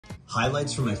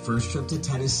Highlights from my first trip to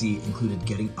Tennessee included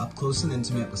getting up close and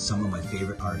intimate with some of my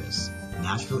favorite artists.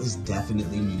 Nashville is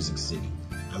definitely a music city.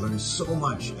 I learned so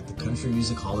much at the Country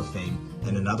Music Hall of Fame,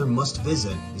 and another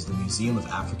must-visit is the Museum of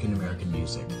African American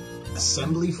Music.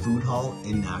 Assembly Food Hall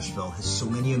in Nashville has so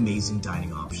many amazing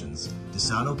dining options.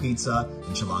 Desano Pizza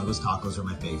and Chilango's Tacos are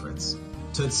my favorites.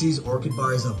 Tootsie's Orchid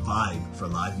Bar is a vibe for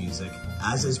live music,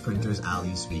 as is Printer's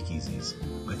Alley's Speakeasies.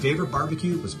 My favorite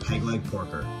barbecue was peg leg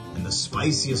porker, and the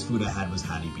spiciest food I had was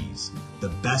Hattie B's. The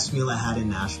best meal I had in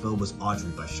Nashville was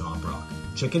Audrey by Sean Brock.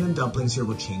 Chicken and dumplings here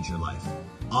will change your life.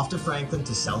 Off to Franklin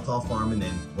to Southall Farm and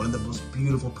Inn, one of the most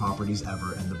beautiful properties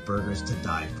ever, and the burgers to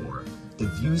die for. The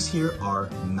views here are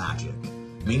magic.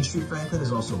 Main Street Franklin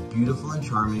is also beautiful and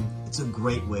charming. It's a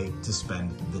great way to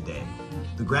spend the day.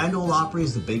 The Grand Ole Opry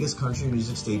is the biggest country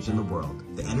music stage in the world.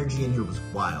 The energy in here was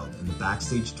wild, and the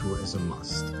backstage tour is a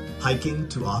must. Hiking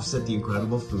to offset the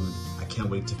incredible food, I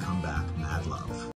can't wait to come back. Mad love.